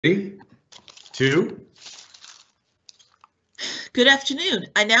3, 2. Good afternoon.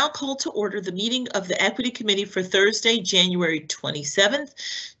 I now call to order the meeting of the Equity Committee for Thursday, January 27th,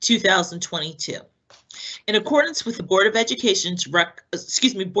 2022. In accordance with the Board of Education's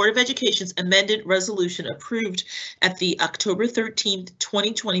amended resolution approved at the October 13th,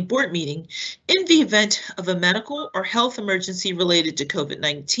 2020 board meeting, in the event of a medical or health emergency related to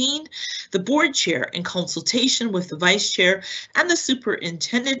COVID-19, the board chair, in consultation with the vice chair and the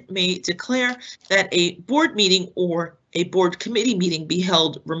superintendent, may declare that a board meeting or a board committee meeting be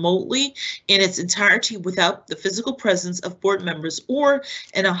held remotely in its entirety without the physical presence of board members, or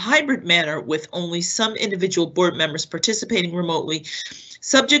in a hybrid manner with only some individual board members participating remotely,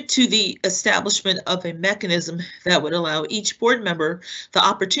 subject to the establishment of a mechanism that would allow each board member the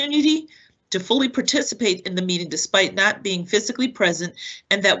opportunity to fully participate in the meeting despite not being physically present,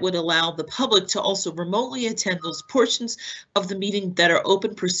 and that would allow the public to also remotely attend those portions of the meeting that are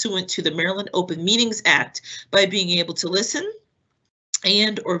open pursuant to the Maryland Open Meetings Act by being able to listen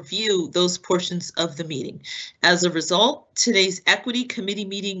and or view those portions of the meeting. As a result, today's Equity Committee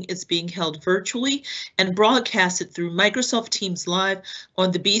meeting is being held virtually and broadcasted through Microsoft Teams Live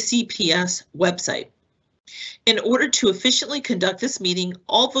on the BCPS website. In order to efficiently conduct this meeting,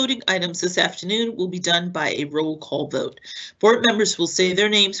 all voting items this afternoon will be done by a roll call vote. Board members will say their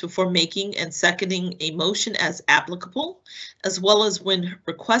names before making and seconding a motion as applicable, as well as when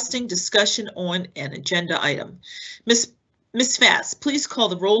requesting discussion on an agenda item. Ms. Fass, please call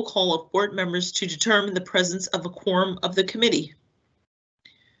the roll call of board members to determine the presence of a quorum of the committee.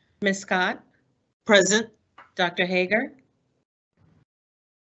 Ms. Scott? Present. Dr. Hager?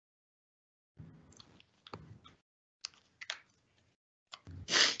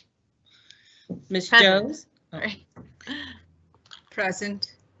 Ms. Jones? Right.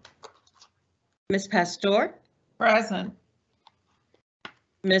 Present. Ms. Pastor? Present.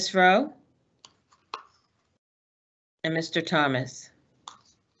 Ms. Rowe? And Mr. Thomas?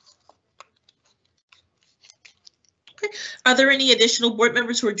 Okay. Are there any additional board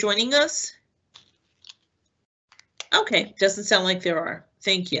members who are joining us? Okay, doesn't sound like there are.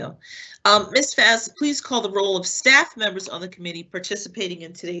 Thank you. Ms. Fass, please call the roll of staff members on the committee participating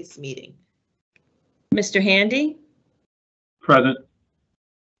in today's meeting. Mr. Handy? Present.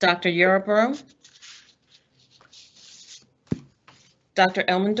 Dr. Yarborough? Dr.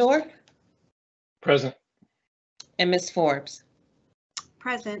 Elmendorf? Present. And Ms. Forbes?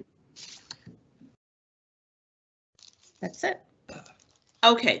 Present. That's it.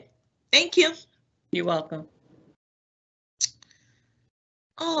 Okay, thank you. You're welcome.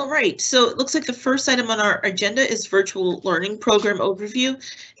 All right, so it looks like the first item on our agenda is virtual learning program overview.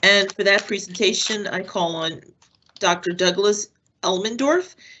 And for that presentation, I call on Dr. Douglas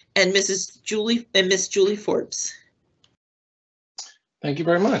Elmendorf and Miss Julie Forbes. Thank you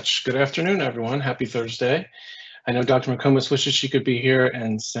very much. Good afternoon, everyone. Happy Thursday. I know Dr. McComas wishes she could be here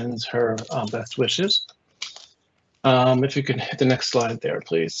and sends her best wishes. If you could hit the next slide there,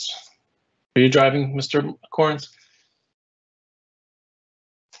 please. Are you driving, Mr. Corns?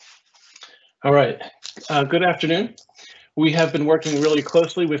 All right, good afternoon. We have been working really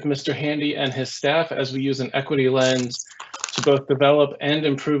closely with Mr. Handy and his staff as we use an equity lens to both develop and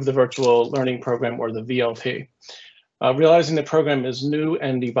improve the virtual learning program, or the VLP. Realizing the program is new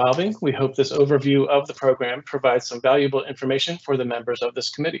and evolving, we hope this overview of the program provides some valuable information for the members of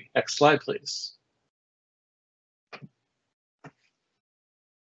this committee. Next slide, please.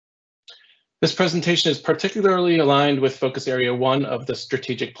 This presentation is particularly aligned with Focus Area 1 of the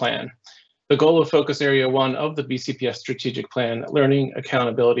strategic plan. The goal of Focus Area 1 of the BCPS strategic plan, learning,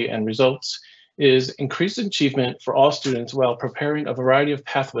 accountability, and results, is increased achievement for all students while preparing a variety of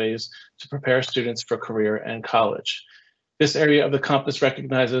pathways to prepare students for career and college. This area of the compass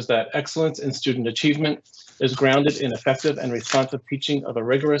recognizes that excellence in student achievement is grounded in effective and responsive teaching of a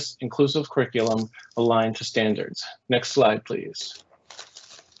rigorous, inclusive curriculum aligned to standards. Next slide, please.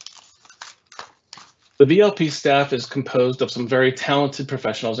 The VLP staff is composed of some very talented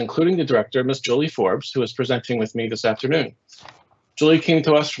professionals, including the director, Ms. Julie Forbes, who is presenting with me this afternoon. Julie came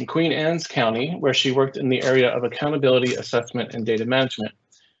to us from Queen Anne's County, where she worked in the area of accountability, assessment, and data management.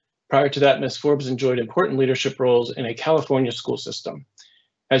 Prior to that, Ms. Forbes enjoyed important leadership roles in a California school system.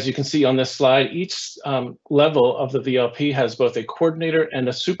 As you can see on this slide, each level of the VLP has both a coordinator and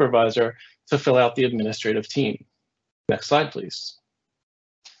a supervisor to fill out the administrative team. Next slide, please.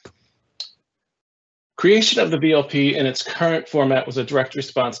 Creation of the VLP in its current format was a direct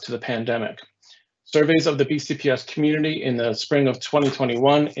response to the pandemic. Surveys of the BCPS community in the spring of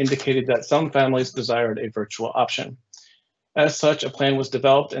 2021 indicated that some families desired a virtual option. As such, a plan was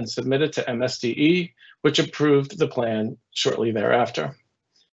developed and submitted to MSDE, which approved the plan shortly thereafter.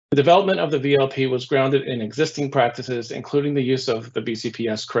 The development of the VLP was grounded in existing practices, including the use of the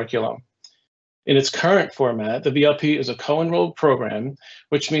BCPS curriculum. In its current format, the VLP is a co-enrolled program,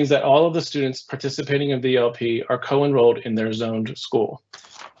 which means that all of the students participating in VLP are co-enrolled in their zoned school.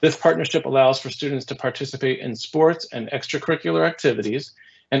 This partnership allows for students to participate in sports and extracurricular activities,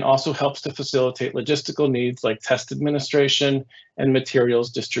 and also helps to facilitate logistical needs like test administration and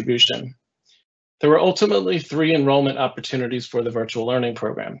materials distribution. There were ultimately 3 enrollment opportunities for the virtual learning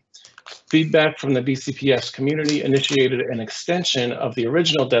program. Feedback from the BCPS community initiated an extension of the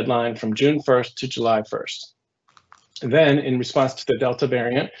original deadline from June 1st to July 1st. Then, in response to the Delta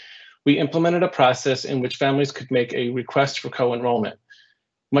variant, we implemented a process in which families could make a request for co-enrollment.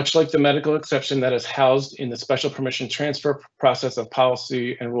 Much like the medical exception that is housed in the special permission transfer process of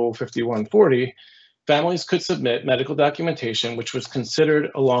policy and Rule 5140, families could submit medical documentation which was considered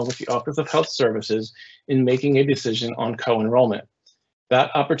along with the Office of Health Services in making a decision on co-enrollment. That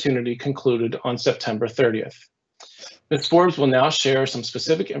opportunity concluded on September 30th. Ms. Forbes will now share some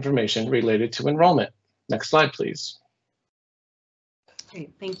specific information related to enrollment. Next slide, please.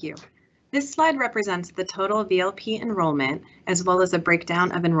 Great, thank you. This slide represents the total VLP enrollment as well as a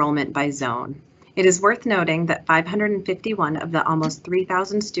breakdown of enrollment by zone. It is worth noting that 551 of the almost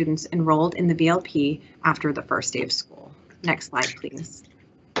 3,000 students enrolled in the VLP after the first day of school. Next slide, please.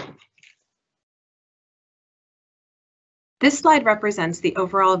 This slide represents the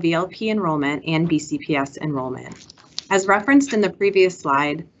overall VLP enrollment and BCPS enrollment. As referenced in the previous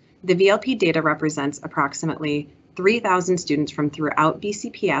slide, the VLP data represents approximately 3,000 students from throughout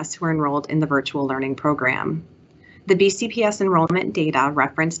BCPS who are enrolled in the virtual learning program. The BCPS enrollment data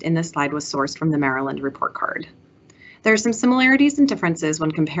referenced in this slide was sourced from the Maryland report card. There are some similarities and differences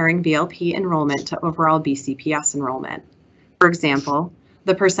when comparing VLP enrollment to overall BCPS enrollment. For example,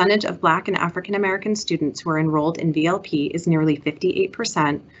 the percentage of Black and African American students who are enrolled in VLP is nearly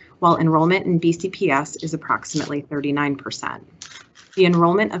 58%, while enrollment in BCPS is approximately 39%. The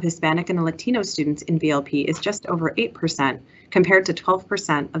enrollment of Hispanic and Latino students in VLP is just over 8% compared to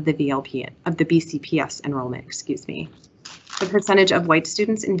 12% of the BCPS enrollment, The percentage of white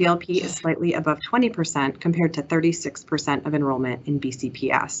students in VLP is slightly above 20% compared to 36% of enrollment in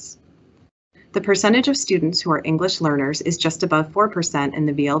BCPS. The percentage of students who are English learners is just above 4% in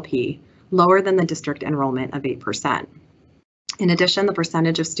the VLP, lower than the district enrollment of 8%. In addition, the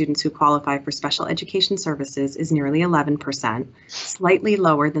percentage of students who qualify for special education services is nearly 11%, slightly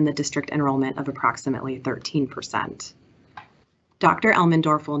lower than the district enrollment of approximately 13%. Dr.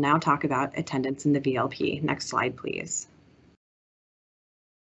 Elmendorf will now talk about attendance in the VLP. Next slide, please.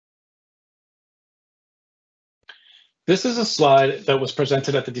 This is a slide that was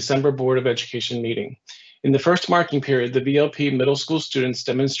presented at the December Board of Education meeting. In the first marking period, the VLP middle school students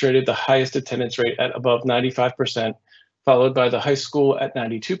demonstrated the highest attendance rate at above 95%, followed by the high school at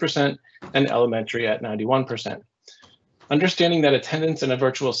 92% and elementary at 91%. Understanding that attendance in a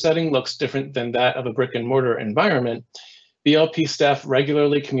virtual setting looks different than that of a brick and mortar environment, VLP staff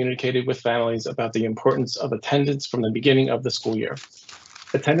regularly communicated with families about the importance of attendance from the beginning of the school year.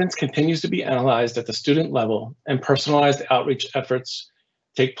 Attendance continues to be analyzed at the student level, and personalized outreach efforts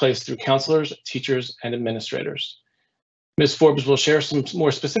take place through counselors, teachers, and administrators. Ms. Forbes will share some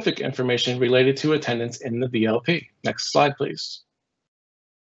more specific information related to attendance in the VLP. Next slide, please.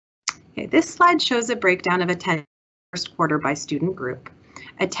 Okay, this slide shows a breakdown of attendance first quarter by student group.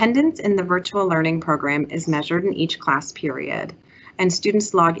 Attendance in the virtual learning program is measured in each class period, and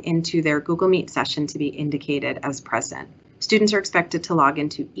students log into their Google Meet session to be indicated as present. Students are expected to log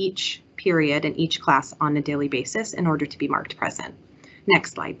into each period and each class on a daily basis in order to be marked present.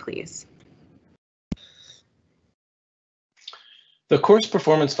 Next slide, please. The course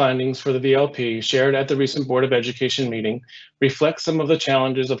performance findings for the VLP shared at the recent Board of Education meeting reflect some of the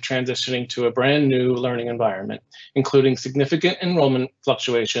challenges of transitioning to a brand new learning environment, including significant enrollment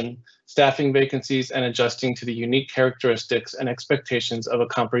fluctuation, staffing vacancies, and adjusting to the unique characteristics and expectations of a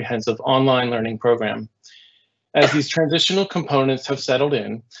comprehensive online learning program. As these transitional components have settled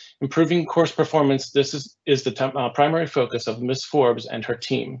in, improving course performance, this is the primary focus of Ms. Forbes and her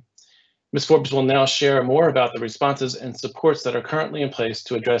team. Ms. Forbes will now share more about the responses and supports that are currently in place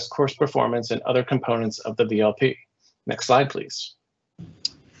to address course performance and other components of the VLP. Next slide, please.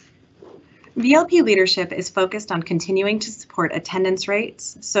 VLP leadership is focused on continuing to support attendance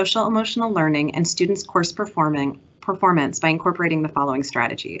rates, social emotional learning, and students' course performance by incorporating the following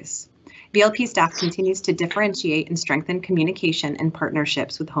strategies. VLP staff continues to differentiate and strengthen communication and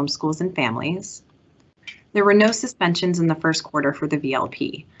partnerships with homeschools and families. There were no suspensions in the first quarter for the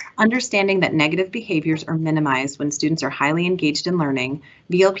VLP. Understanding that negative behaviors are minimized when students are highly engaged in learning,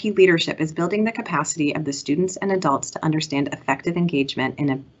 VLP leadership is building the capacity of the students and adults to understand effective engagement in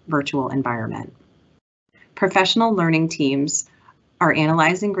a virtual environment. Professional learning teams are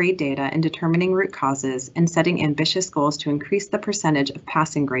analyzing grade data and determining root causes and setting ambitious goals to increase the percentage of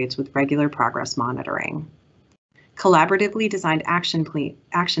passing grades with regular progress monitoring. Collaboratively designed action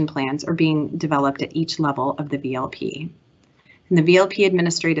plans are being developed at each level of the VLP. And the VLP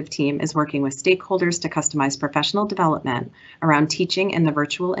administrative team is working with stakeholders to customize professional development around teaching in the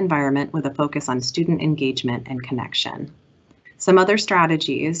virtual environment with a focus on student engagement and connection. Some other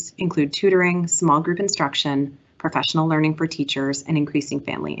strategies include tutoring, small group instruction, professional learning for teachers, and increasing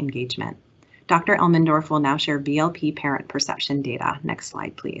family engagement. Dr. Elmendorf will now share VLP parent perception data. Next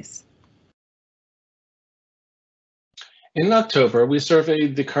slide, please. In October, we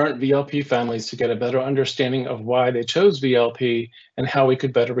surveyed the current VLP families to get a better understanding of why they chose VLP and how we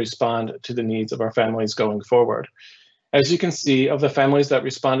could better respond to the needs of our families going forward. As you can see, of the families that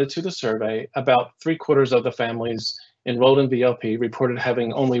responded to the survey, about 3/4 of the families enrolled in VLP reported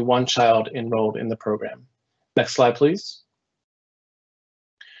having only one child enrolled in the program. Next slide, please.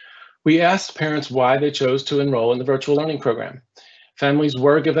 We asked parents why they chose to enroll in the virtual learning program. Families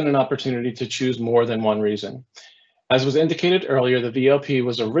were given an opportunity to choose more than one reason. As was indicated earlier, the VLP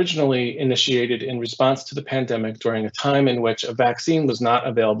was originally initiated in response to the pandemic during a time in which a vaccine was not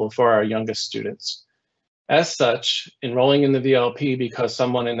available for our youngest students. As such, enrolling in the VLP because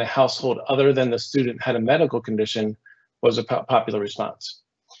someone in the household other than the student had a medical condition was a popular response.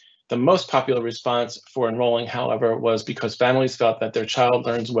 The most popular response for enrolling, however, was because families felt that their child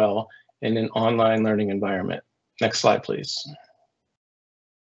learns well in an online learning environment. Next slide, please.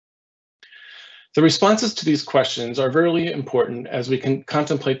 The responses to these questions are really important as we can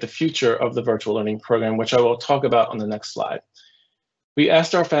contemplate the future of the virtual learning program, which I will talk about on the next slide. We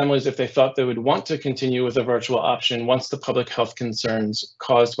asked our families if they thought they would want to continue with a virtual option once the public health concerns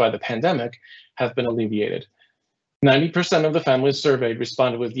caused by the pandemic have been alleviated. 90% of the families surveyed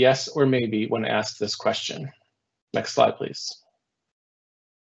responded with yes or maybe when asked this question. Next slide, please.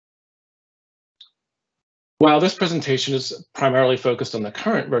 While this presentation is primarily focused on the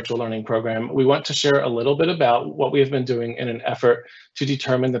current virtual learning program, we want to share a little bit about what we have been doing in an effort to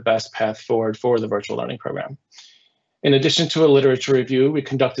determine the best path forward for the virtual learning program. In addition to a literature review, we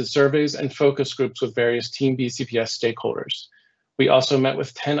conducted surveys and focus groups with various Team BCPS stakeholders. We also met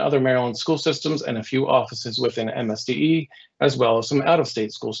with 10 other Maryland school systems and a few offices within MSDE, as well as some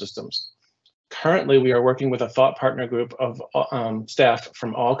out-of-state school systems. Currently, we are working with a thought partner group of staff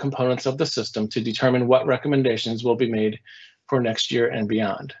from all components of the system to determine what recommendations will be made for next year and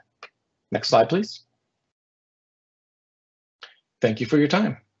beyond. Next slide, please. Thank you for your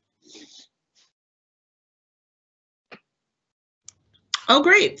time. Oh,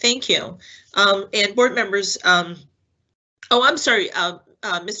 great, thank you. And board members, oh, I'm sorry,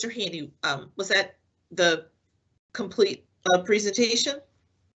 Mr. Handy, was that the complete presentation?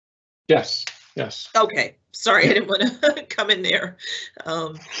 Yes, yes. Okay, sorry, I didn't want to come in there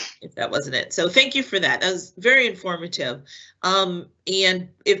if that wasn't it. So thank you for that. That was very informative. And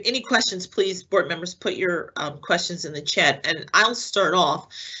if any questions, please, board members, put your questions in the chat, and I'll start off.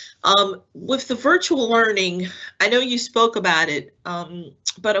 With the virtual learning, I know you spoke about it,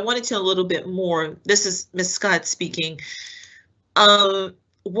 but I wanted to know a little bit more. This is Ms. Scott speaking.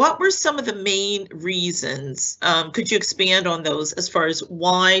 What were some of the main reasons? Could you expand on those as far as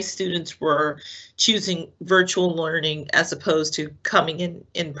why students were choosing virtual learning as opposed to coming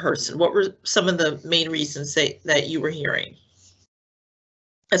in person? What were some of the main reasons that you were hearing?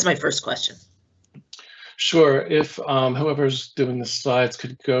 That's my first question. Sure. If whoever's doing the slides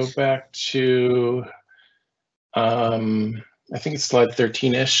could go back to, I think it's slide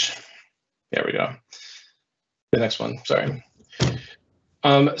 13-ish. There we go. The next one, sorry.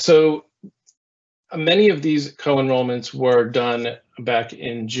 So many of these co-enrollments were done back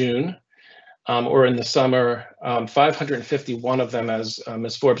in June or in the summer. 551 of them, as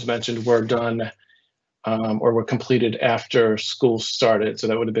Ms. Forbes mentioned, were done or were completed after school started. So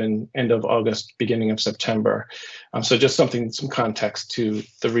that would have been end of August, beginning of September. So just some context to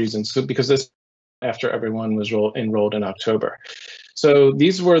the reasons, because this after everyone was enrolled in October. So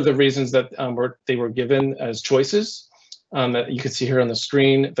these were the reasons that they were given as choices. That you can see here on the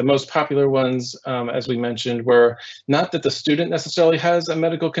screen. The most popular ones, as we mentioned, were not that the student necessarily has a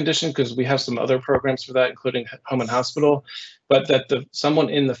medical condition, because we have some other programs for that, including home and hospital, but that someone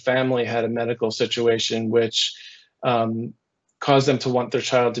in the family had a medical situation which caused them to want their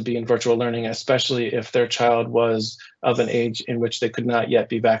child to be in virtual learning, especially if their child was of an age in which they could not yet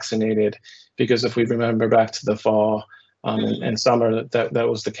be vaccinated. Because if we remember back to the fall and summer, that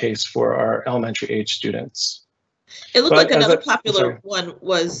was the case for our elementary age students. It looked like another popular one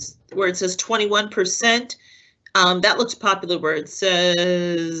was where it says 21%. That looks popular where it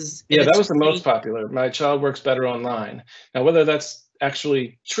says Yeah, that was the most popular. My child works better online. Now, whether that's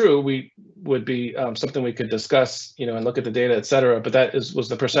actually true, we would be something we could discuss, and look at the data, et cetera. But that was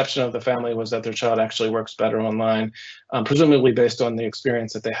the perception of the family, was that their child actually works better online, presumably based on the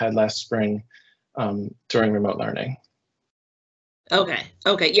experience that they had last spring during remote learning. Okay.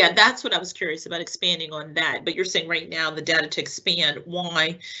 Yeah, that's what I was curious about, expanding on that. But you're saying right now the data to expand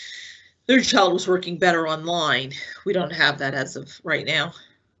why their child was working better online. We don't have that as of right now.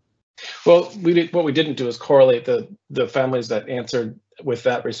 Well, what we didn't do is correlate the families that answered with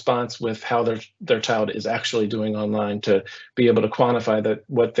that response with how their child is actually doing online, to be able to quantify that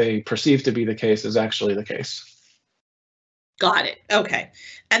what they perceive to be the case is actually the case. Got it. Okay.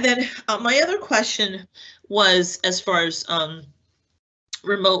 And then my other question was, as far as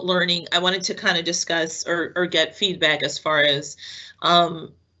remote learning, I wanted to kind of discuss or get feedback as far as,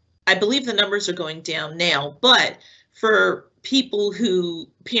 I believe the numbers are going down now, but for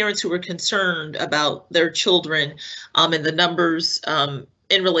parents who were concerned about their children and the numbers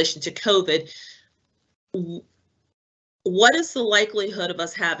in relation to COVID, what is the likelihood of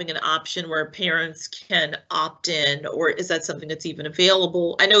us having an option where parents can opt in, or is that something that's even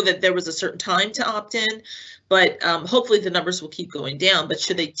available? I know that there was a certain time to opt in, but hopefully the numbers will keep going down. But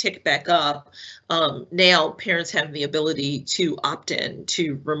should they tick back up, now parents have the ability to opt in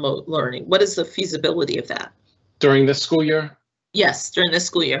to remote learning. What is the feasibility of that? During this school year? Yes, during this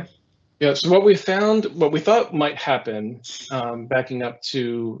school year. Yeah, so what we thought might happen, backing up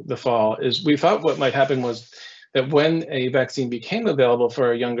to the fall, is we thought what might happen was that when a vaccine became available for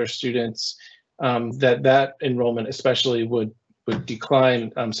our younger students, that enrollment especially would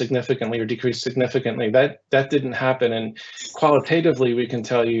decline significantly or decrease significantly. That didn't happen, and qualitatively we can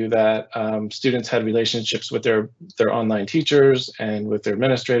tell you that students had relationships with their online teachers and with their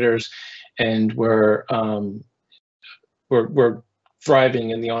administrators, and were thriving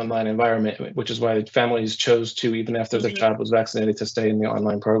in the online environment, which is why families chose to, even after their child was vaccinated, to stay in the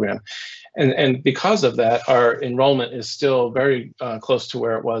online program. And because of that, our enrollment is still very close to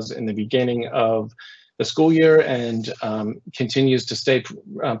where it was in the beginning of the school year, and continues to stay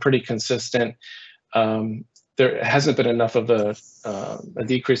pretty consistent. There hasn't been enough of a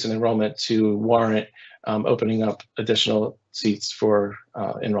decrease in enrollment to warrant opening up additional seats for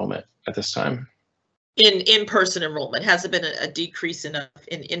enrollment at this time. In-person enrollment, has it been a decrease enough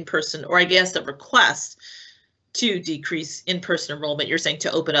in-person, or I guess a request to decrease in-person enrollment? You're saying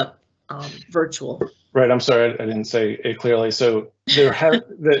to open up virtual. Right. I'm sorry, I didn't say it clearly. So there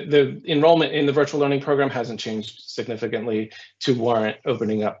the enrollment in the virtual learning program hasn't changed significantly to warrant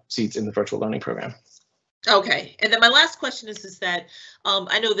opening up seats in the virtual learning program. Okay, and then my last question is that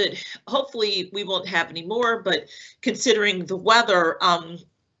I know that hopefully we won't have any more, but considering the weather,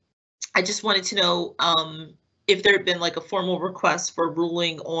 I just wanted to know if there had been like a formal request for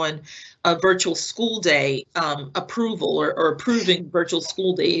ruling on a virtual school day approval, or approving virtual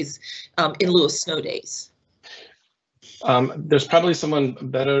school days in lieu of snow days. There's probably someone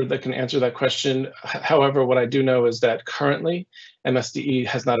better that can answer that question. However, what I do know is that currently MSDE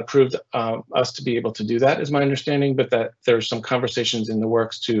has not approved us to be able to do that, is my understanding, but that there's some conversations in the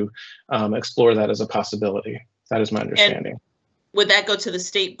works to explore that as a possibility. That is my understanding. And would that go to the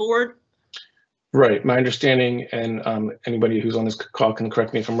state board? Right. My understanding, and anybody who's on this call can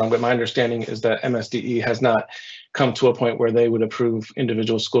correct me if I'm wrong, but my understanding is that MSDE has not come to a point where they would approve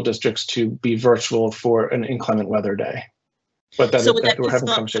individual school districts to be virtual for an inclement weather day. But that, so would that we're be having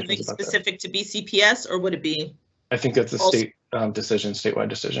something conversations about specific to BCPS, or would it be? I think that's a state decision, statewide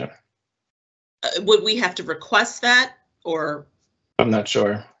decision. Would we have to request that, or? I'm not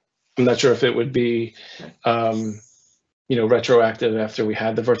sure. I'm not sure if it would be retroactive after we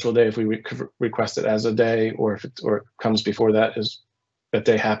had the virtual day, if we request it as a day, or if it comes before that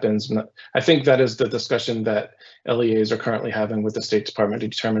day happens. I think that is the discussion that LEAs are currently having with the State Department to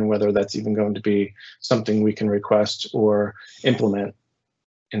determine whether that's even going to be something we can request or implement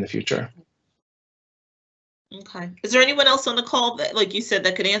in the future. Okay. Is there anyone else on the call that, like you said,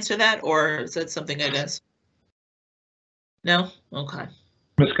 that could answer that, or is that something I guess? No? Okay.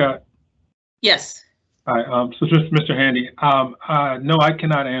 Ms. Scott? Yes. Hi, so just Mr. Handy. No, I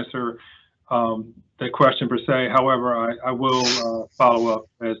cannot answer the question per se. However, I will follow up.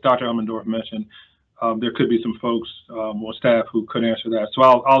 As Dr. Elmendorf mentioned, there could be some folks on staff who could answer that. So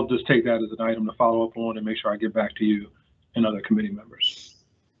I'll just take that as an item to follow up on and make sure I get back to you and other committee members.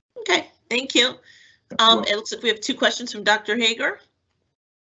 Okay, thank you. It looks like we have 2 questions from Dr. Hager.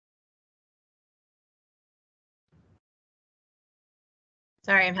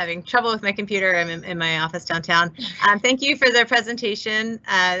 Sorry, I'm having trouble with my computer. I'm in my office downtown. Thank you for the presentation.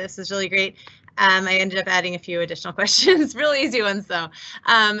 This is really great. I ended up adding a few additional questions, really easy ones though.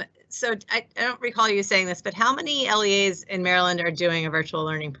 So I don't recall you saying this, but how many LEAs in Maryland are doing a virtual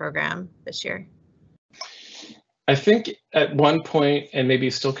learning program this year? I think at one point, and maybe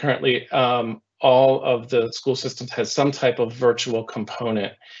still currently, all of the school systems had some type of virtual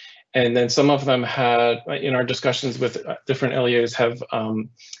component. And then some of them had, in our discussions with different LEAs, have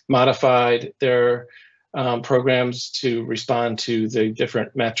modified their programs to respond to the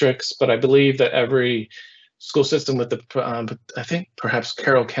different metrics. But I believe that every school system with the, I think perhaps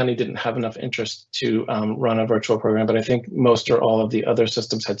Carroll County didn't have enough interest to run a virtual program, but I think most or all of the other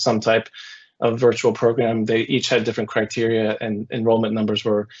systems had some type of virtual program. They each had different criteria, and enrollment numbers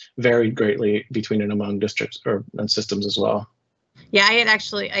were varied greatly between and among districts and systems as well. Yeah,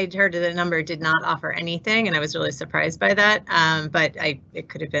 I'd heard that the number did not offer anything, and I was really surprised by that. But it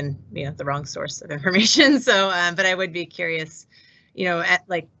could have been, the wrong source of information. So, but I would be curious,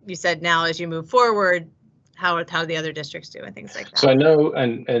 like you said, now as you move forward, how the other districts do and things like that. So I know,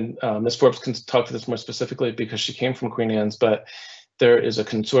 and Ms. Forbes can talk to this more specifically because she came from Queen Anne's, but there is a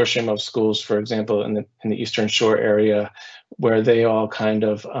consortium of schools, for example, in the Eastern Shore area, where they all kind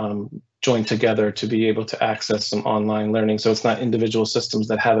of join together to be able to access some online learning. So it's not individual systems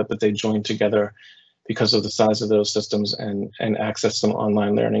that have it, but they join together because of the size of those systems and access some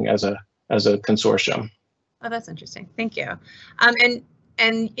online learning as a consortium. Oh, that's interesting. Thank you.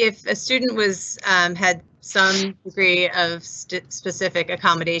 And if a student was had some degree of specific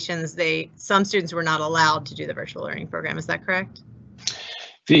accommodations, some students were not allowed to do the virtual learning program. Is that correct?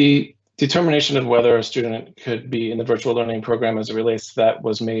 The determination of whether a student could be in the virtual learning program as it relates to that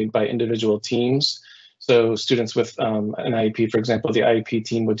was made by individual teams. So students with an IEP, for example, the IEP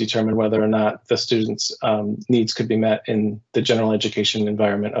team would determine whether or not the student's needs could be met in the general education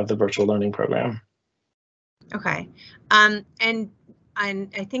environment of the virtual learning program. Okay. And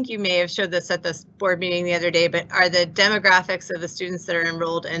I think you may have showed this at this board meeting the other day, but are the demographics of the students that are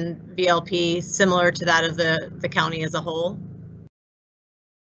enrolled in VLP similar to that of the county as a whole?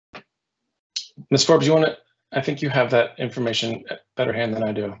 Ms. Forbes, I think you have that information at better hand than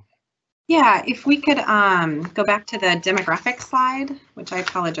I do. Yeah, if we could go back to the demographic slide, which I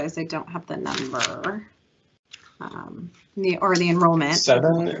apologize, I don't have the number, the enrollment.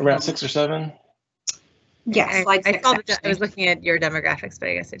 7, around 6 or 7? Yes, slide 6. I was looking at your demographics, but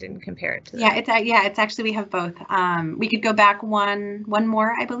I guess I didn't compare it to that. Yeah, it's actually, we have both. We could go back one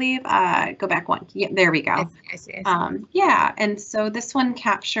more, I believe. Go back one. Yeah, there we go. I see. Yeah, and so this one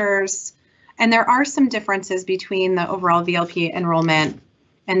captures, and there are some differences between the overall VLP enrollment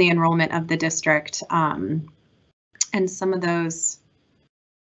and the enrollment of the district. And some of those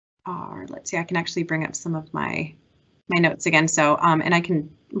are, let's see, I can actually bring up some of my notes again. So, and I can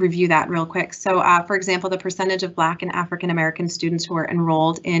review that real quick. So, for example, the percentage of Black and African American students who are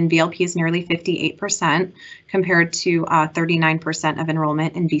enrolled in VLP is nearly 58% compared to 39% of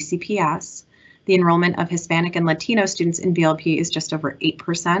enrollment in BCPS. The enrollment of Hispanic and Latino students in VLP is just over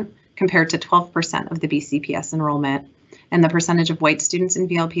 8% compared to 12% of the BCPS enrollment. And the percentage of white students in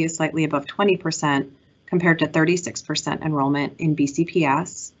VLP is slightly above 20% compared to 36% enrollment in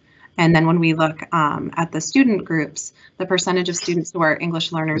BCPS. And then when we look at the student groups, the percentage of students who are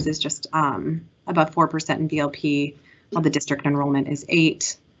English learners is just above 4% in VLP, while the district enrollment is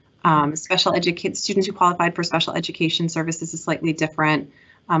 8%. Special educated students who qualified for special education services is slightly different,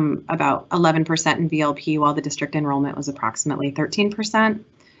 about 11% in VLP, while the district enrollment was approximately 13%.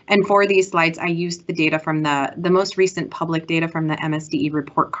 And for these slides, I used the data from the most recent public data from the MSDE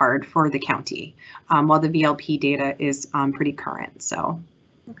report card for the county, while the VLP data is pretty current. So.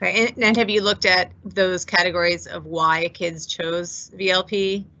 Okay, and have you looked at those categories of why kids chose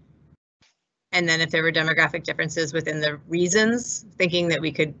VLP? And then if there were demographic differences within the reasons, thinking that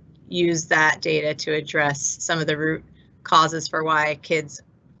we could use that data to address some of the root causes for why kids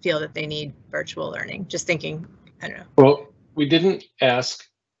feel that they need virtual learning? Just thinking, I don't know. Well, we didn't ask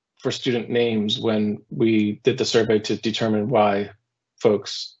for student names when we did the survey to determine why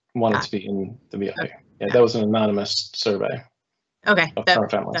folks wanted to be in the VLP. Okay. Yeah, that was an anonymous survey. Okay,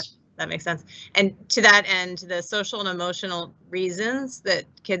 that makes sense. And to that end, the social and emotional reasons that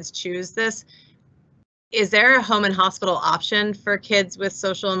kids choose this, is there a home and hospital option for kids with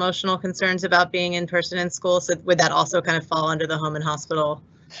social emotional concerns about being in person in school? So would that also kind of fall under the home and hospital?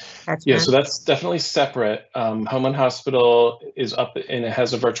 Yeah, so that's definitely separate. Home and hospital is up and it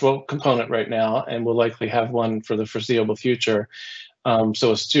has a virtual component right now and will likely have one for the foreseeable future.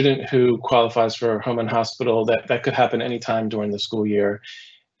 So a student who qualifies for home and hospital, that could happen anytime during the school year.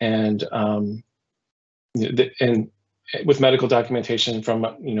 And with medical documentation from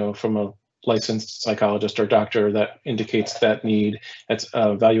a licensed psychologist or doctor that indicates that need. It's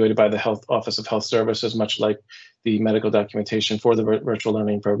evaluated by the Office of Health Services, much like the medical documentation for the virtual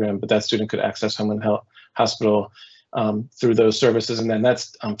learning program, but that student could access home and health hospital through those services. And then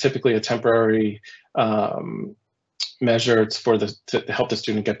that's typically a temporary measure to help the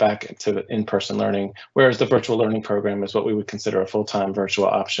student get back into in-person learning, whereas the virtual learning program is what we would consider a full-time virtual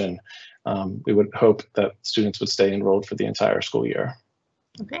option. We would hope that students would stay enrolled for the entire school year.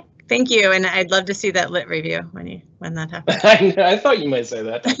 Okay, thank you. And I'd love to see that lit review when that happens. I thought you might say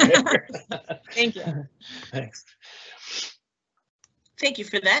that. Thank you. Thanks. Thank you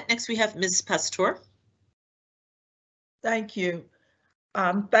for that. Next, we have Ms. Pastor. Thank you.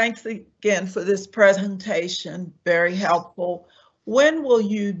 Thanks again for this presentation, very helpful. When will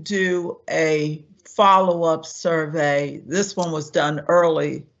you do a follow-up survey? This one was done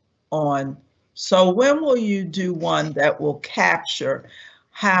early on. So when will you do one that will capture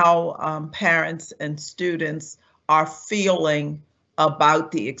how parents and students are feeling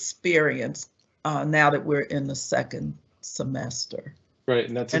about the experience now that we're in the second semester? Right,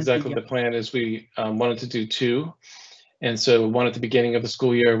 and that's exactly the plan. Is we wanted to do two. And so one at the beginning of the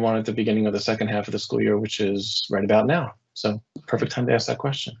school year, one at the beginning of the second half of the school year, which is right about now. So perfect time to ask that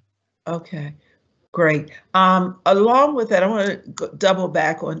question. Okay, great. Along with that, I want to double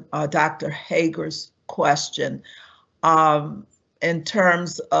back on Dr. Hager's question in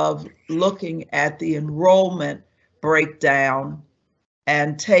terms of looking at the enrollment breakdown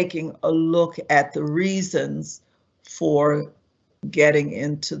and taking a look at the reasons for getting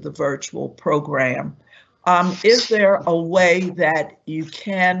into the virtual program. Is there a way that you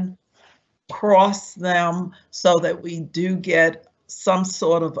can cross them so that we do get some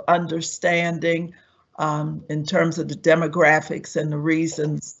sort of understanding in terms of the demographics and the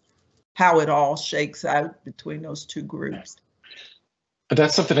reasons, how it all shakes out between those two groups?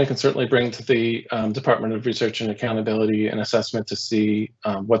 That's something I can certainly bring to the Department of Research and Accountability and Assessment to see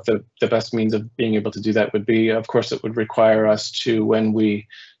what the best means of being able to do that would be. Of course, it would require us to, when we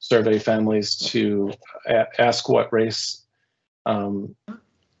survey families, to ask what race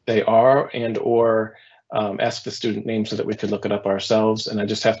they are and or ask the student name so that we could look it up ourselves. And I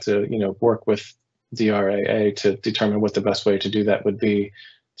just have to, work with DRAA to determine what the best way to do that would be,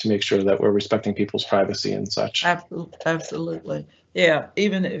 to make sure that we're respecting people's privacy and such. Absolutely. Yeah,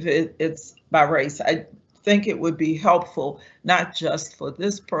 even if it's by race, I think it would be helpful, not just for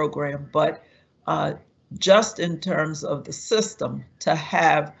this program, but just in terms of the system, to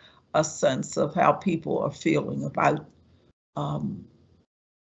have a sense of how people are feeling about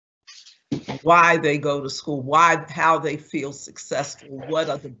why they go to school, how they feel successful, what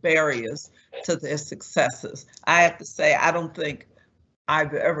are the barriers to their successes. I have to say, I don't think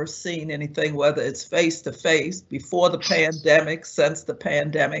I've ever seen anything, whether it's face-to-face, before the pandemic, since the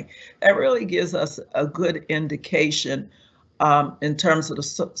pandemic, that really gives us a good indication in terms of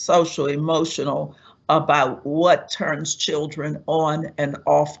the social, emotional, about what turns children on and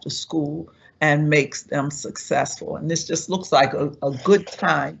off to school and makes them successful. And this just looks like a good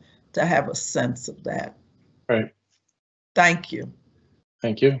time to have a sense of that. Right. Thank you.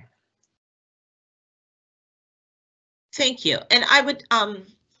 Thank you. Thank you. And I would,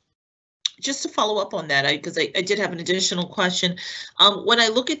 just to follow up on that, because I did have an additional question. When I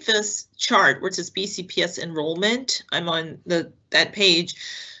look at this chart where it says BCPS enrollment, I'm on that page.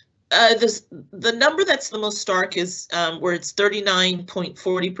 The number that's the most stark is where it's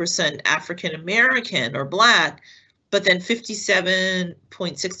 39.40% African American or Black, but then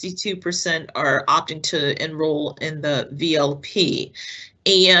 57.62% are opting to enroll in the VLP.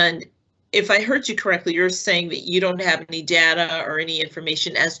 And if I heard you correctly, you're saying that you don't have any data or any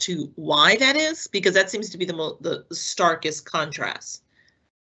information as to why that is, because that seems to be the starkest contrast.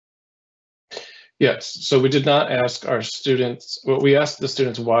 Yes, so we did not ask our students, well, we asked the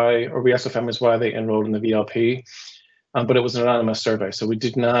students why, or we asked the families why they enrolled in the VLP, but it was an anonymous survey. So we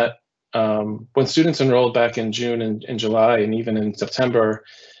did not, when students enrolled back in June and July and even in September,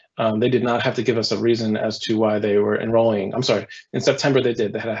 they did not have to give us a reason as to why they were enrolling. I'm sorry, in September they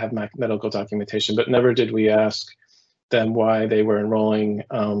did, they had to have medical documentation, but never did we ask them why they were enrolling,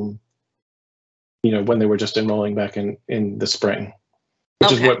 when they were just enrolling back in the spring,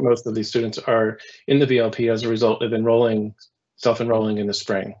 which is what most of these students are in the VLP as a result of self-enrolling in the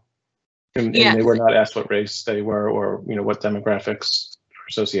spring. And they were not asked what race they were or, what demographics are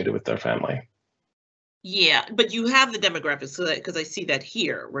associated with their family. Yeah, but you have the demographics, so that, because I see that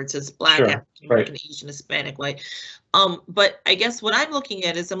here where it says Black, Sure, African American, Asian, Hispanic, white. But I guess what I'm looking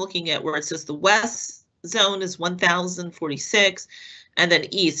at is where it says the West zone is 1,046, and then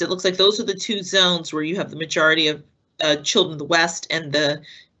East. It looks like those are the two zones where you have the majority of children in the West, and the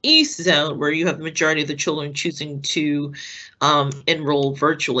East zone, where you have the majority of the children choosing to enroll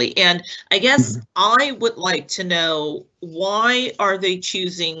virtually. And I guess I would like to know, why are they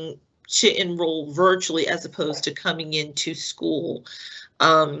choosing to enroll virtually as opposed to coming into school?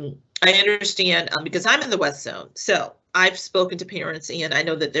 I understand because I'm in the West Zone, so I've spoken to parents, and I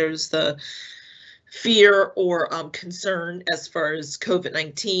know that there's the fear or concern as far as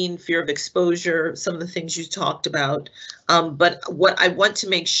COVID-19, fear of exposure, some of the things you talked about. But what I want to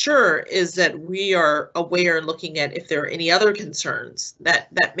make sure is that we are aware and looking at if there are any other concerns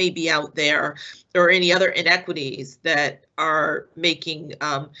that may be out there, or any other inequities that are making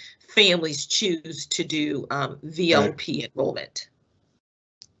families choose to do VLP enrollment.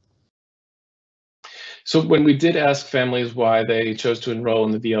 So when we did ask families why they chose to enroll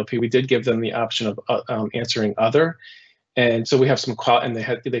in the VLP, we did give them the option of answering other. And so we have some and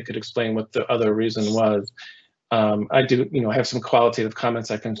they could explain what the other reason was. I do, have some qualitative comments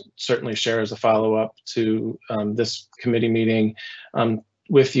I can certainly share as a follow-up to this committee meeting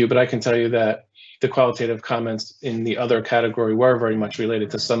with you, but I can tell you that the qualitative comments in the other category were very much related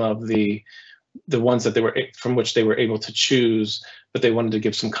to some of the ones that from which they were able to choose, but they wanted to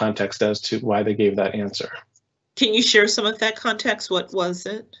give some context as to why they gave that answer. Can you share some of that context? What was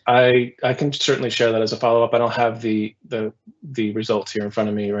it? I can certainly share that as a follow-up. I don't have the results here in front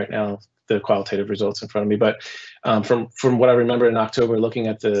of me right now, the qualitative results in front of me, but from what I remember in October, looking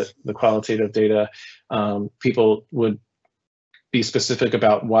at the qualitative data, people would be specific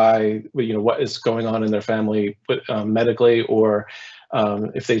about why, what is going on in their family medically, or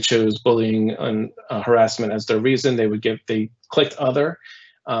if they chose bullying and harassment as their reason, they clicked other,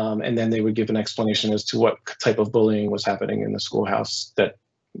 and then they would give an explanation as to what type of bullying was happening in the schoolhouse that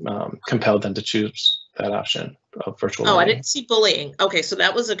compelled them to choose that option of virtual learning. I didn't see bullying. Okay, so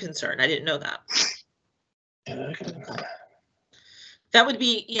that was a concern. I didn't know that. That would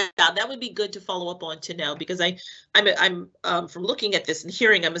be, that would be good to follow up on to know, because I'm from looking at this and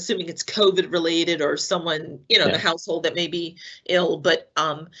hearing, I'm assuming it's COVID related or someone, in the household that may be ill, but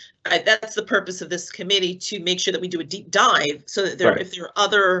that's the purpose of this committee, to make sure that we do a deep dive, so that if there are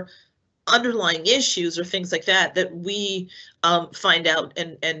other underlying issues or things like that, that we find out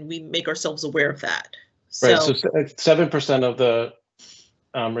and we make ourselves aware of that. Right, so 7% of the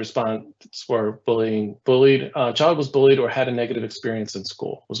respondents were bullied. Child was bullied or had a negative experience in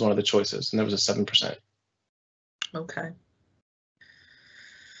school was one of the choices, and there was a 7%. Okay.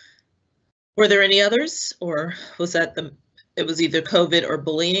 Were there any others, or was that it was either COVID or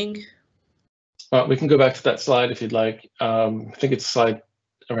bullying? Well, we can go back to that slide if you'd like. I think it's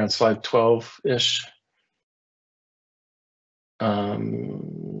around slide 12-ish.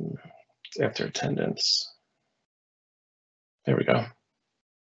 After attendance. There we go.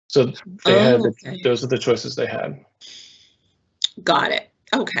 So they had those are the choices they had. Got it.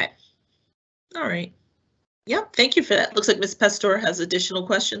 Okay. All right. Yep. Thank you for that. Looks like Ms. Pastor has additional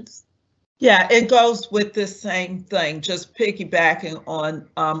questions. Yeah, it goes with the same thing, just piggybacking on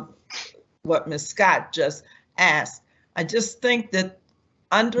what Ms. Scott just asked. I just think that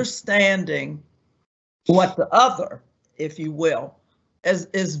understanding what the other, if you will,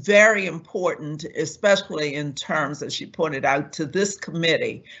 is very important, especially in terms, as she pointed out, to this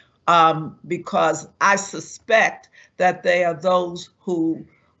committee, because I suspect that they are those who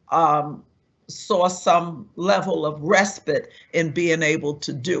saw some level of respite in being able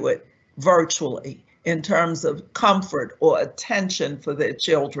to do it virtually in terms of comfort or attention for their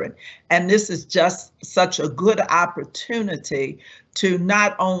children. And this is just such a good opportunity to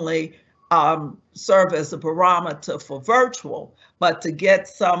not only serve as a barometer for virtual, but to get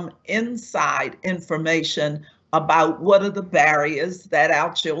some inside information about what are the barriers that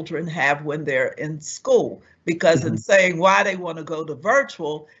our children have when they're in school. Because in saying why they want to go to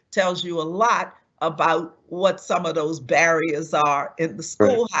virtual tells you a lot about what some of those barriers are in the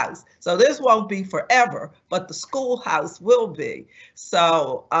schoolhouse. So this won't be forever, but the schoolhouse will be.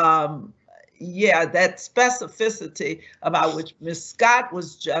 So yeah, that specificity about which Ms. Scott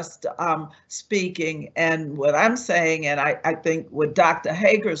was just speaking, and what I'm saying, and I think what Dr.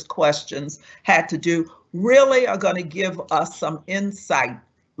 Hager's questions had to do, really are going to give us some insight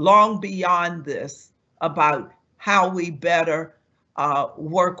long beyond this about how we better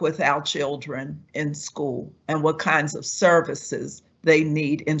work with our children in school and what kinds of services they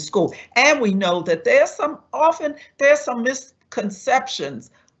need in school. And we know that there's some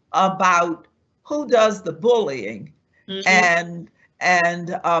misconceptions about who does the bullying and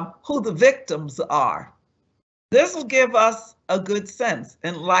who the victims are. This will give us a good sense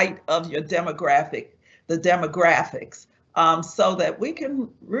in light of the demographics, so that we can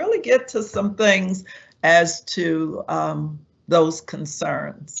really get to some things as to those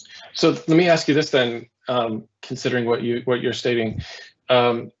concerns. So let me ask you this then, considering what you're stating.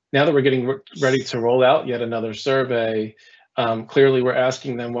 Now that we're getting ready to roll out yet another survey, clearly we're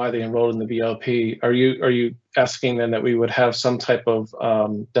asking them why they enrolled in the VLP. Are you asking them that we would have some type of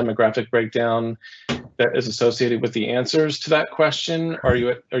demographic breakdown that is associated with the answers to that question? Are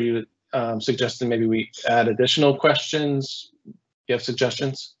you suggesting maybe we add additional questions? You have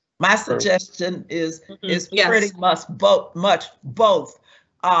suggestions? My suggestion is Yes. pretty much both,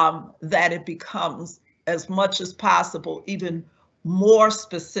 that it becomes as much as possible even more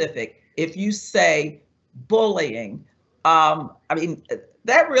specific. If you say bullying, I mean,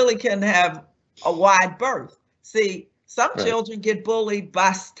 that really can have a wide berth. See, some Right. children get bullied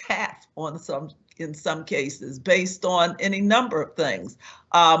by staff in some cases based on any number of things,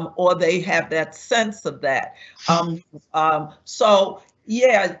 or they have that sense of that. So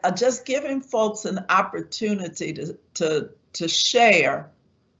yeah, just giving folks an opportunity to share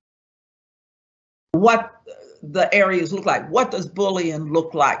what the areas look like. What does bullying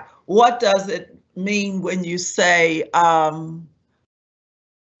look like? What does it mean when you say,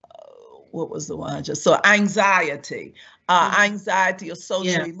 what was the one I just saw? Anxiety. Anxiety or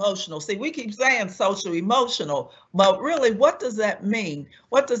social emotional. See, we keep saying social emotional, but really, what does that mean?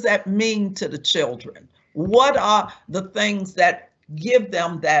 What does that mean to the children? What are the things that give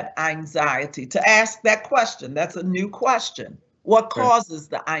them that anxiety? To ask that question, that's a new question. What causes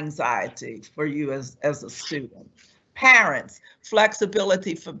the anxiety for you as a student? Parents,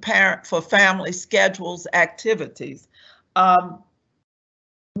 flexibility for family schedules, activities.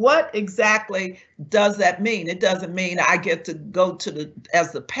 What exactly does that mean? It doesn't mean I get to go to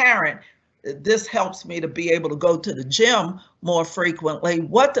as the parent, this helps me to be able to go to the gym more frequently.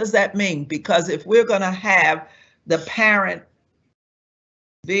 What does that mean? Because if we're going to have the parent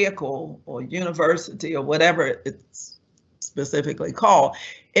vehicle or university or whatever it's specifically called,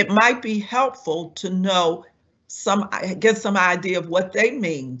 it might be helpful to know get some idea of what they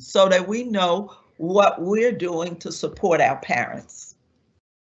mean so that we know what we're doing to support our parents.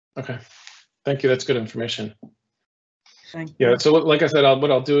 Okay, thank you. That's good information. Thank you. Yeah, so like I said, what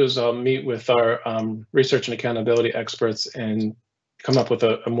I'll do is I'll meet with our research and accountability experts and come up with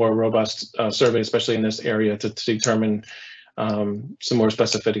a more robust survey, especially in this area, to determine some more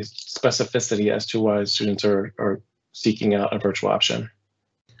specificity as to why students are seeking out a virtual option.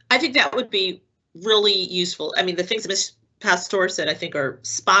 I think that would be really useful. I mean, the things that Ms. Pastor said, I think, are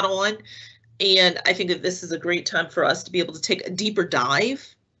spot on. And I think that this is a great time for us to be able to take a deeper dive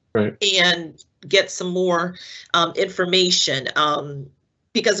and get some more information.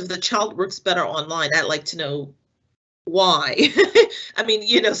 Because if the child works better online, I'd like to know why. I mean,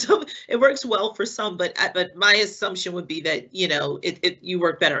 you know, so it works well for some, but my assumption would be that, you know, you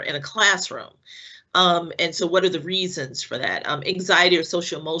work better in a classroom. And so what are the reasons for that? Anxiety or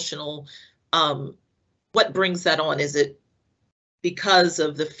social emotional, what brings that on? Is it because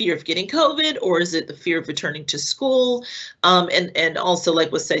of the fear of getting COVID, or is it the fear of returning to school? And also,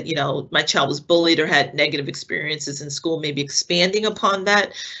 like was said, you know, my child was bullied or had negative experiences in school, maybe expanding upon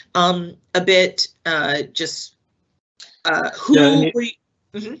that a bit. Go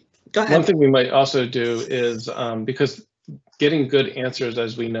ahead. One thing we might also do is, because getting good answers,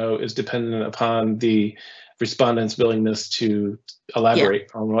 as we know, is dependent upon the respondents' willingness to elaborate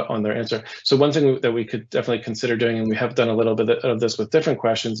on their answer. So one thing that we could definitely consider doing, and we have done a little bit of this with different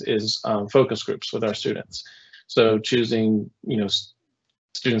questions, is focus groups with our students. So choosing, you know,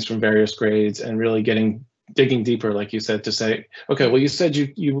 students from various grades and really digging deeper, like you said, to say, okay, well, you said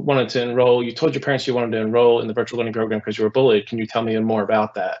you wanted to enroll, you told your parents you wanted to enroll in the virtual learning program because you were bullied. Can you tell me more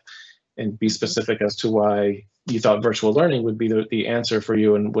about that? And be specific as to why you thought virtual learning would be the answer for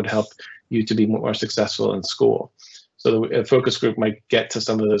you and would help you to be more successful in school. So a focus group might get to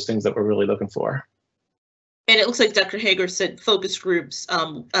some of those things that we're really looking for. And it looks like Dr. Hager said focus groups,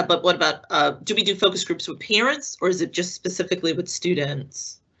 but what about, do we do focus groups with parents, or is it just specifically with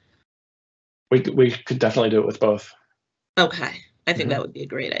students? We could definitely do it with both. Okay, I think that would be a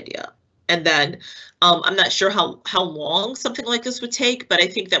great idea. And then I'm not sure how long something like this would take, but I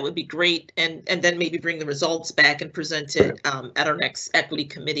think that would be great. And then maybe bring the results back and present it at our next equity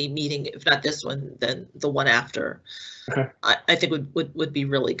committee meeting. If not this one, then the one after. Okay. I think would be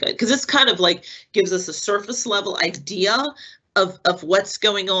really good, because this kind of like gives us a surface level idea of what's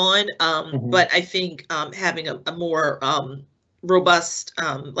going on. But I think having a more robust,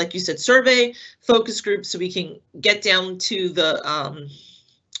 like you said, survey focus group, so we can get down to the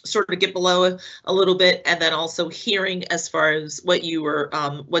sort of get below a little bit, and then also hearing as far as what you were,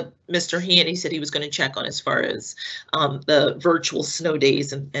 what Mr. Handy said he was going to check on as far as the virtual snow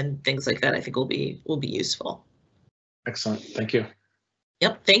days and things like that. I think will be useful. Excellent. Thank you.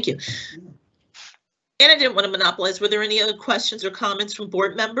 Yep, thank you. And I didn't want to monopolize. Were there any other questions or comments from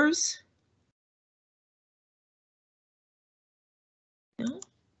board members? No?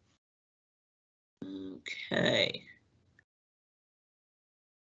 Okay.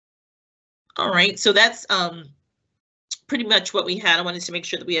 All right, so that's pretty much what we had. I wanted to make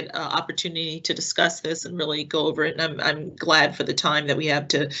sure that we had opportunity to discuss this and really go over it. And I'm glad for the time that we have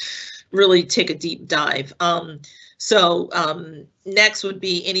to really take a deep dive. Next would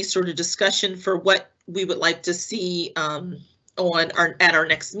be any sort of discussion for what we would like to see at our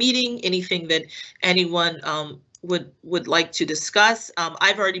next meeting. Anything that anyone would like to discuss.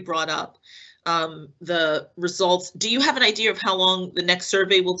 I've already brought up the results. Do you have an idea of how long the next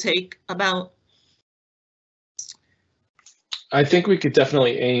survey will take about? I think we could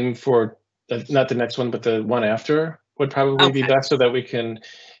definitely aim for not the next one, but the one after would probably be best, so that we can,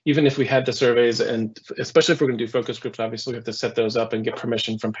 even if we had the surveys, and especially if we're going to do focus groups, obviously we have to set those up and get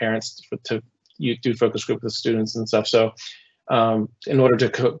permission from parents to do focus group with students and stuff. So in order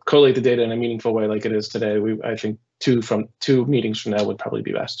to collate the data in a meaningful way like it is today, I think two meetings from now would probably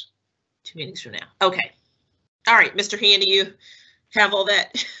be best. 2 meetings from now. Okay. All right, Mr. Handy, you have all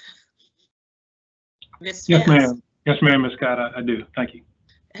that? Yes, ma'am. Yes, ma'am, Ms. Scott, I do. Thank you.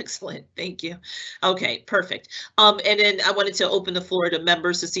 Excellent. Thank you. Okay, perfect. And then I wanted to open the floor to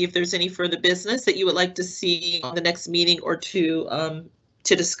members to see if there's any further business that you would like to see on the next meeting or to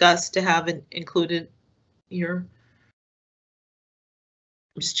discuss, to have included here.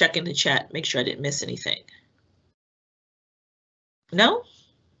 I'm just checking the chat, make sure I didn't miss anything. No?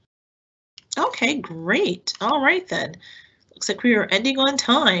 Okay, great. All right then. Looks like we are ending on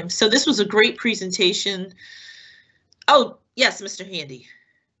time. So this was a great presentation. Oh, yes, Mr. Handy.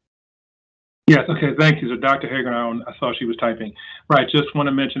 Yes, okay, thank you. So Dr. Hager, I saw she was typing. Right, just want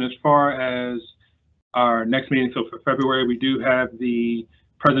to mention as far as our next meeting, so for February, we do have the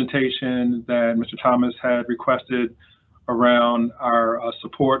presentation that Mr. Thomas had requested around our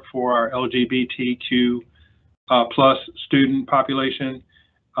support for our LGBTQ plus student population.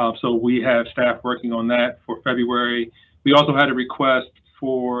 So we have staff working on that for February. We also had a request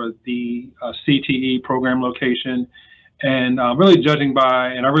for the CTE program location. And really judging by,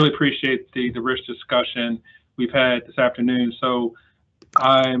 and I really appreciate the rich discussion we've had this afternoon. So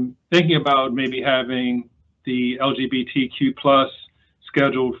I'm thinking about maybe having the LGBTQ plus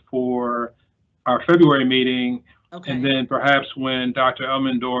scheduled for our February meeting. Okay. And then perhaps when Dr.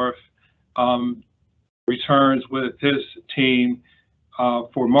 Elmendorf returns with his team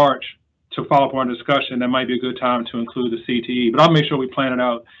for March to follow up on discussion, that might be a good time to include the CTE. But I'll make sure we plan it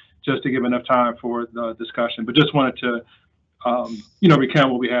out just to give enough time for the discussion. But just wanted to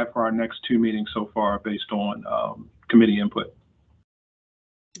recount what we have for our next 2 meetings so far based on committee input.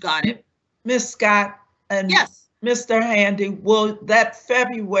 Got it. Ms. Scott and yes, Mr. Handy, will that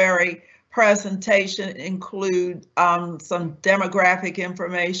February presentation include some demographic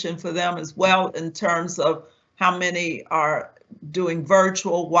information for them as well, in terms of how many are doing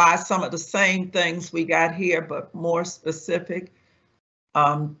virtual, why some of the same things we got here, but more specific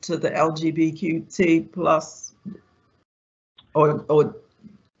to the LGBTQ plus, or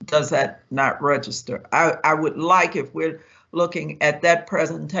does that not register? I would like, if we're looking at that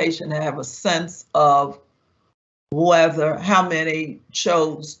presentation, to have a sense of how many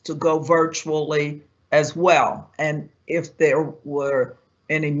chose to go virtually as well, and if there were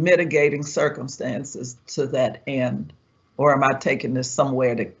any mitigating circumstances to that end. Or am I taking this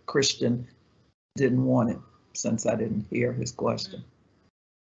somewhere that Christian didn't want it, since I didn't hear his question?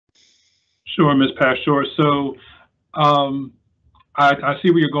 Sure, Ms. Pashore. So I see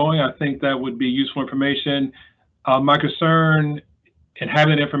where you're going. I think that would be useful information. My concern in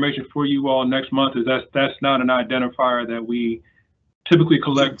having that information for you all next month is that's not an identifier that we typically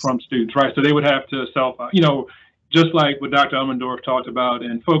collect from students, right? So they would have to just like what Dr. Elmendorf talked about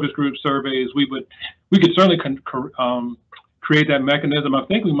in focus group surveys, we could certainly create that mechanism. I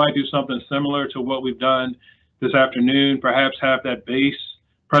think we might do something similar to what we've done this afternoon, perhaps have that base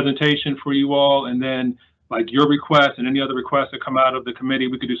presentation for you all, and then like your request and any other requests that come out of the committee,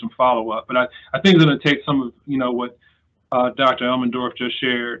 we could do some follow-up. But I think it's going to take some of what Dr. Elmendorf just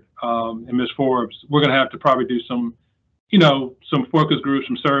shared and Ms. Forbes. We're going to have to probably do some focus groups,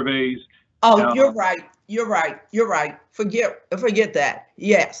 some surveys. Oh, you're right. You're right. Forget that.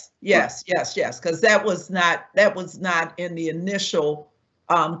 Yes. Because that was not in the initial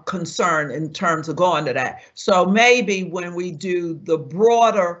concern in terms of going to that. So maybe when we do the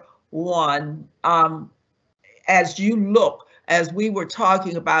broader one, as we were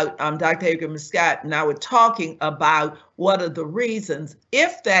talking about, Dr. Hager, Ms. Scott and I were talking about what are the reasons,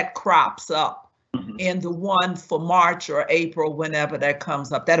 if that crops up and the one for March or April, whenever that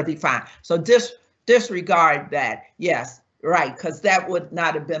comes up, that'll be fine. So disregard that. Yes, right, because that would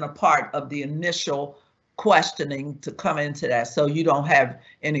not have been a part of the initial questioning to come into that. So you don't have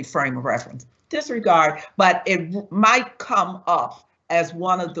any frame of reference. Disregard, but it might come up as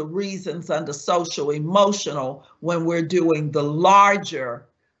one of the reasons under social emotional when we're doing the larger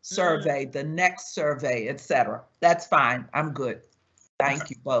survey, the next survey, etc. That's fine. I'm good. Thank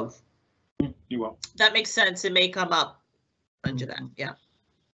you both. You're welcome. That makes sense. It may come up under that. Yeah.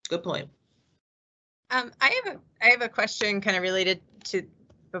 Good point. I have a question kind of related to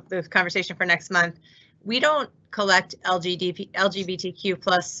the conversation for next month. We don't collect LGBTQ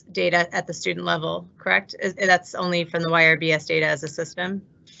plus data at the student level, correct? That's only from the YRBS data as a system.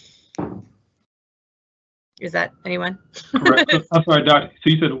 Is that anyone? Correct. I'm sorry, Doctor. So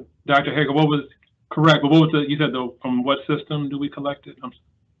you said, Dr. Hager, what was correct? But what was you said though? From what system do we collect it?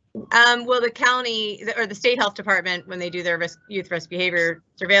 Well, the county or the state health department, when they do their youth risk behavior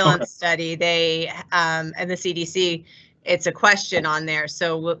surveillance study, they and the CDC, it's a question on there.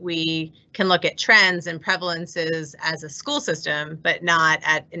 So we can look at trends and prevalences as a school system, but not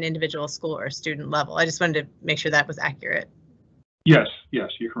at an individual school or student level. I just wanted to make sure that was accurate. Yes, you're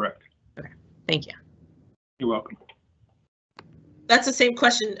correct. Okay, thank you. You're welcome. That's the same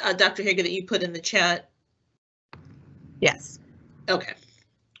question, Dr. Hager, that you put in the chat. Yes. Okay.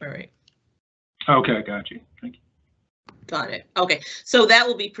 All right. Okay, I got you. Thank you. Got it. Okay. So that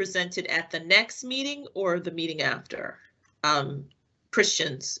will be presented at the next meeting or the meeting after?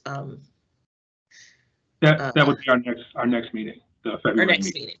 Christians. That would be our next meeting, the February Our next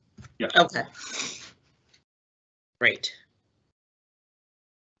meeting. meeting. Yes. Okay. Great.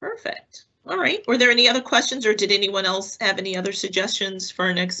 Perfect. All right. Were there any other questions, or did anyone else have any other suggestions for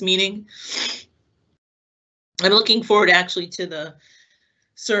our next meeting? I'm looking forward actually to the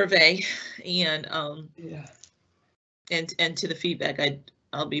survey and and to the feedback.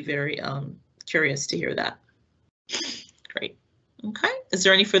 I'll be very curious to hear that. Great. Okay. Is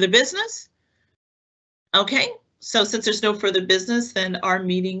there any further business? Okay. So since there's no further business, then our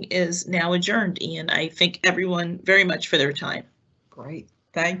meeting is now adjourned, and I thank everyone very much for their time. Great.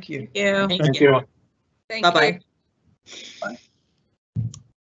 Thank you. Yeah. Thank you. you. Thank Bye-bye. you. Bye.